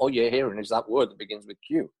yourself that, all you're hearing is that word that begins with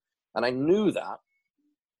Q. And I knew that.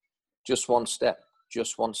 Just one step,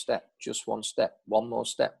 just one step, just one step, one more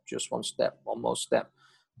step, just one step, one more step.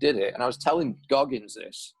 Did it. And I was telling Goggins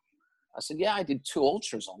this. I said, yeah, I did 2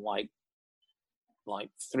 ultras on like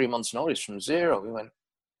 3 months notice from zero. He went,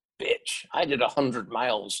 bitch, I did 100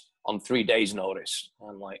 miles on 3 days notice.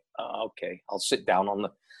 I'm like, oh, okay, I'll sit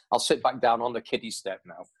back down on the kiddie step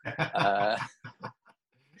now.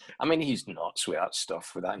 I mean, he's nuts with that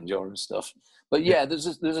stuff, with that endurance stuff. But yeah, there's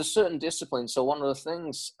a certain discipline. So one of the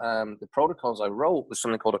things, the protocols I wrote was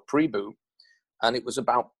something called a pre-boot, and it was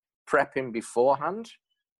about prepping beforehand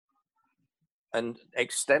and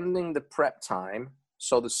extending the prep time.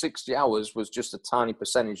 So the 60 hours was just a tiny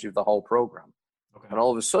percentage of the whole program. Okay. And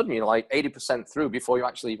all of a sudden, you're like 80% through before you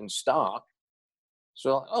actually even start.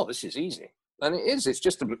 So, oh, this is easy. And it is. It's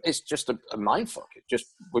just a mind fuck.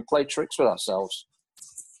 We play tricks with ourselves.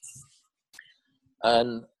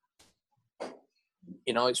 And,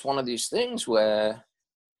 you know, it's one of these things where,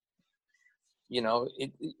 you know,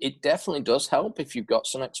 it definitely does help if you've got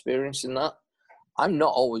some experience in that. I'm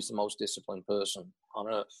not always the most disciplined person on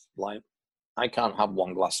earth. Like, I can't have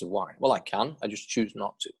one glass of wine. Well, I can. I just choose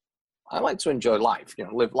not to. I like to enjoy life, you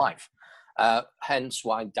know, live life. Hence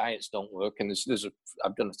why diets don't work. And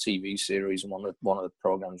I've done a TV series, and one of the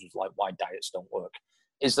programs was like, why diets don't work.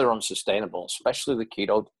 Is they're unsustainable, especially the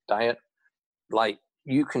keto diet. Like,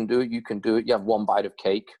 you can do it. You have one bite of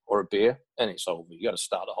cake or a beer and it's over. You got to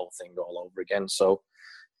start the whole thing all over again. So,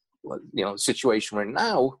 you know, the situation we're in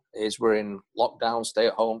now is we're in lockdown, stay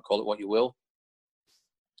at home, call it what you will.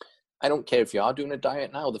 I don't care if you are doing a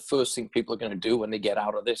diet now. The first thing people are going to do when they get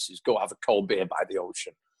out of this is go have a cold beer by the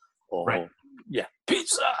ocean, or right. Yeah,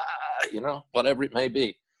 pizza, you know, whatever it may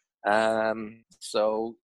be.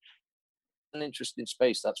 So an interesting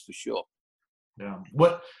space, that's for sure. Yeah.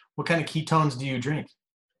 What kind of ketones do you drink?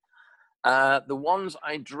 The ones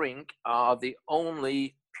I drink are the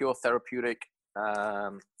only pure therapeutic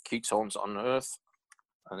ketones on earth,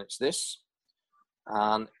 and it's this.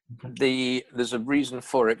 And there's a reason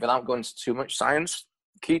for it without going into too much science.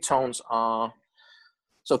 Ketones are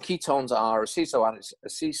acetoacetate,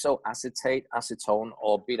 acetone,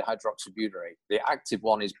 or beta-hydroxybutyrate. The active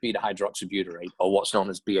one is beta-hydroxybutyrate, or what's known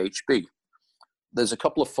as BHB. There's a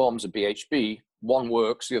couple of forms of BHB. One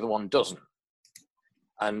works, the other one doesn't.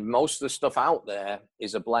 And most of the stuff out there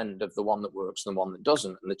is a blend of the one that works and the one that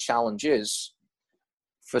doesn't. And the challenge is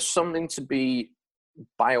for something to be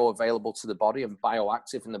bioavailable to the body and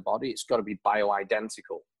bioactive in the body, it's got to be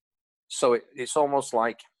bioidentical. So it's almost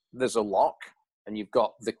like there's a lock and you've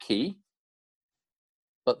got the key,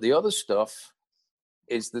 but the other stuff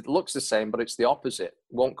is that looks the same, but it's the opposite. It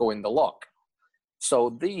won't go in the lock.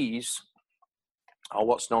 So these are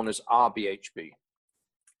what's known as RBHB,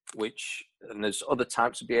 and there's other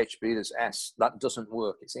types of BHB, there's S, that doesn't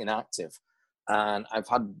work, it's inactive. And I've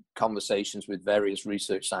had conversations with various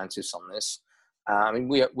research scientists on this. I mean,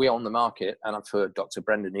 we own the market, and I've heard Dr.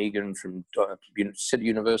 Brendan Egan from City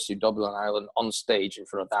University, Dublin, Ireland, on stage in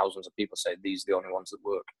front of thousands of people say, these are the only ones that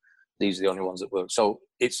work. These are the only ones that work. So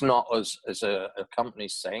it's not us as a company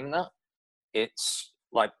saying that. It's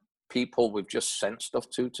like people we've just sent stuff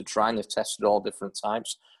to try, and they've tested all different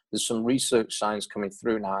types. There's some research science coming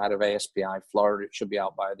through now out of ASPI Florida.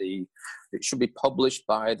 It should be published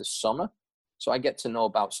by the summer. So I get to know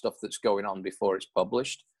about stuff that's going on before it's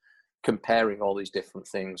published, comparing all these different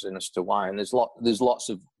things and as to why. And there's lots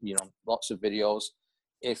of videos.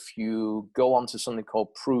 If you go onto something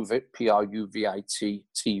called Prove It, Pruvit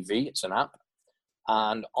TV, it's an app,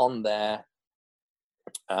 and on there,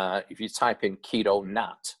 if you type in keto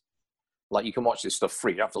nat, like you can watch this stuff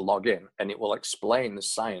free, you have to log in, and it will explain the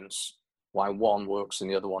science why one works and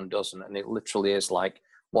the other one doesn't. And it literally is like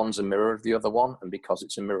one's a mirror of the other one, and because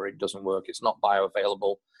it's a mirror, it doesn't work. It's not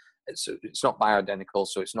bioavailable. It's not bioidentical,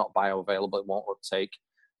 so it's not bioavailable. It won't uptake,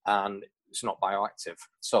 and it's not bioactive.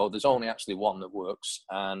 So there's only actually one that works,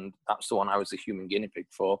 and that's the one I was the human guinea pig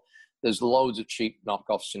for. There's loads of cheap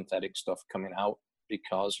knockoff synthetic stuff coming out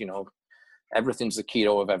because, everything's the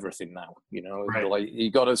keto of everything now. Right. Like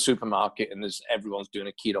you go to the supermarket and everyone's doing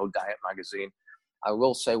a keto diet magazine. I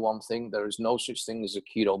will say one thing: there is no such thing as a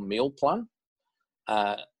keto meal plan.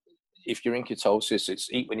 If you're in ketosis, it's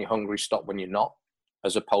eat when you're hungry, stop when you're not,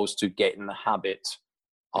 as opposed to getting the habit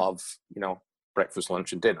of, breakfast,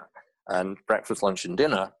 lunch, and dinner. And breakfast, lunch, and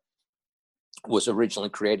dinner was originally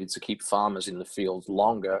created to keep farmers in the field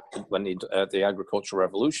longer when the agricultural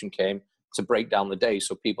revolution came, to break down the day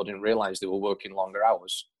so people didn't realize they were working longer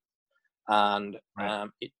hours. And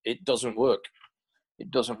it doesn't work. It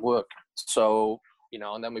doesn't work. So,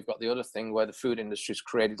 and then we've got the other thing where the food industry's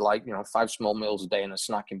created 5 small meals a day and a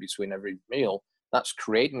snack in between every meal. That's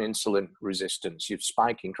creating insulin resistance. You're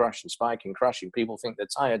spiking, crashing. People think they're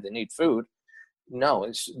tired, they need food. No,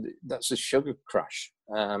 that's a sugar crash.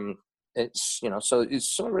 So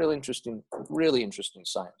it's some really interesting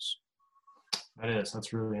science.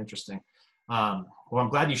 That's really interesting. Well, I'm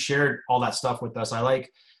glad you shared all that stuff with us. I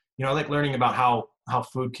like learning about how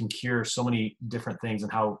food can cure so many different things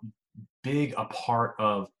and how big a part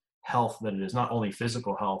of health that it is, not only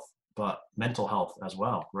physical health, but mental health as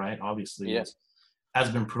well, right? Obviously, yes,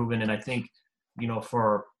 has been proven. And I think,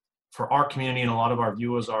 for our community, and a lot of our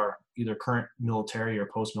viewers are either current military or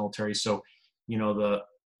post-military. So,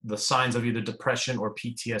 the signs of either depression or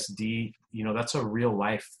PTSD, that's a real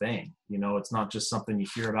life thing. It's not just something you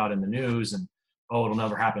hear about in the news and, oh, it'll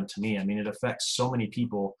never happen to me. I mean, it affects so many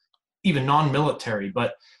people, even non-military,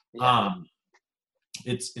 but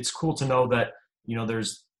it's cool to know that,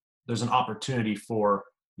 there's an opportunity for,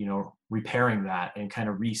 repairing that and kind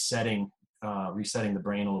of resetting the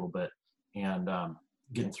brain a little bit and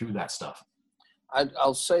getting through that stuff.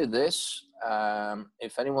 I'll say this,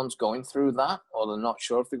 if anyone's going through that, or they're not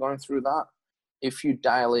sure if they're going through that, if you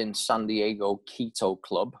dial in San Diego Keto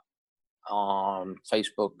Club on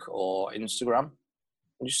Facebook or Instagram,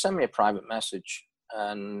 and just send me a private message,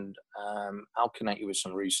 and I'll connect you with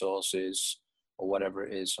some resources or whatever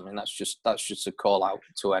it is. I mean, that's just a call out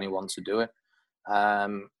to anyone to do it.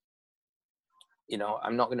 I'm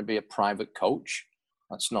not going to be a private coach.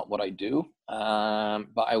 That's not what I do.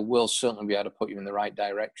 But I will certainly be able to put you in the right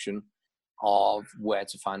direction of where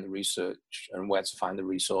to find the research and where to find the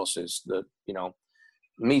resources. That,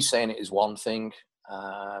 me saying it is one thing,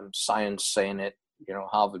 science saying it,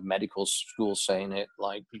 Harvard Medical School saying it,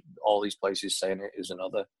 like all these places saying it is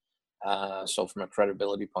another. So from a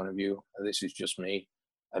credibility point of view, this is just me.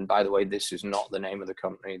 And by the way, this is not the name of the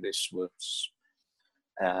company. This was,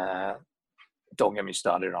 don't get me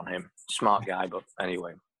started on him. Smart guy, but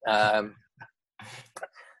anyway.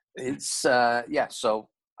 So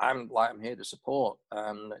I'm here to support.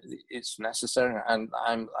 It's necessary, and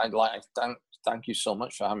I'd like to thank you so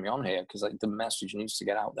much for having me on here, because the message needs to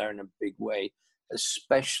get out there in a big way,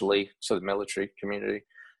 especially to the military community.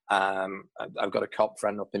 I've got a cop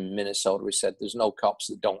friend up in Minnesota who said there's no cops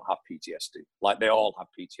that don't have PTSD. Like, they all have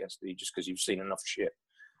PTSD just because you've seen enough shit.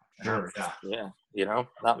 Sure. Yeah.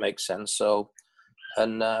 That makes sense. So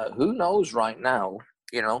And who knows right now,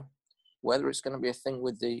 whether it's going to be a thing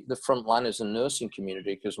with the frontliners and nursing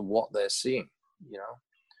community because of what they're seeing,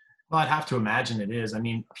 Well, I'd have to imagine it is. I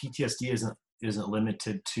mean, PTSD isn't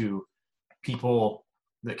limited to people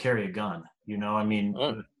that carry a gun. I mean,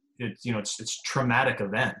 it's traumatic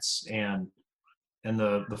events, and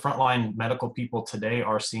the frontline medical people today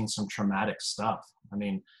are seeing some traumatic stuff. I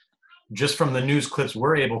mean, just from the news clips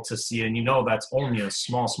we're able to see, and that's only a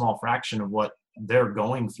small fraction of what they're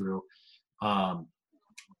going through. I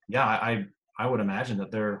would imagine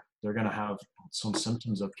that they're going to have some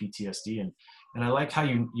symptoms of PTSD, and I like how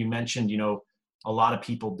you mentioned, a lot of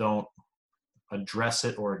people don't address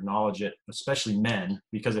it or acknowledge it, especially men,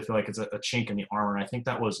 because I feel like it's a chink in the armor. And I think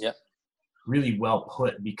that was really well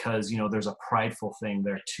put, because, there's a prideful thing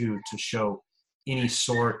there too, to show any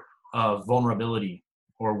sort of vulnerability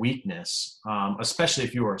or weakness, especially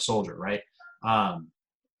if you were a soldier, right?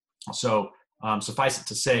 So suffice it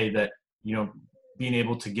to say that, being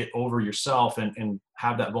able to get over yourself and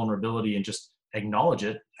have that vulnerability and just acknowledge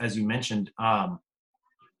it, as you mentioned,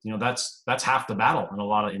 that's half the battle in a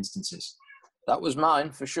lot of instances. That was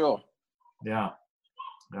mine for sure. Yeah.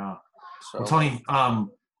 So, well, Tony, I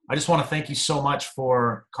just want to thank you so much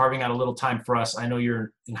for carving out a little time for us. I know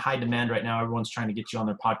you're in high demand right now. Everyone's trying to get you on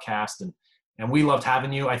their podcast, and we loved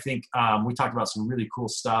having you. I think we talked about some really cool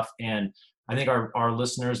stuff, and I think our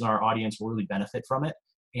listeners and our audience will really benefit from it.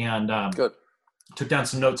 And good. Took down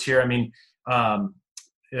some notes here. I mean,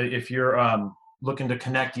 if you're looking to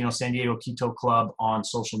connect, San Diego Keto Club on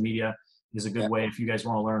social media is a good way if you guys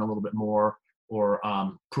want to learn a little bit more, or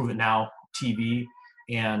Prove It Now TV.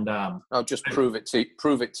 And just Prove It TV.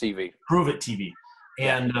 Prove It TV.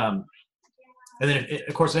 And then,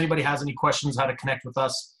 of course, if anybody has any questions how to connect with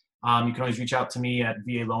us, you can always reach out to me at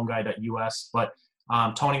valoanguy.us. But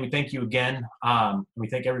Tony, we thank you again. We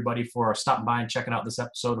thank everybody for stopping by and checking out this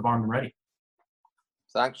episode of Armed and Ready.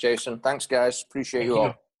 Thanks, Jason. Thanks, guys. Appreciate you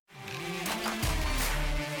all.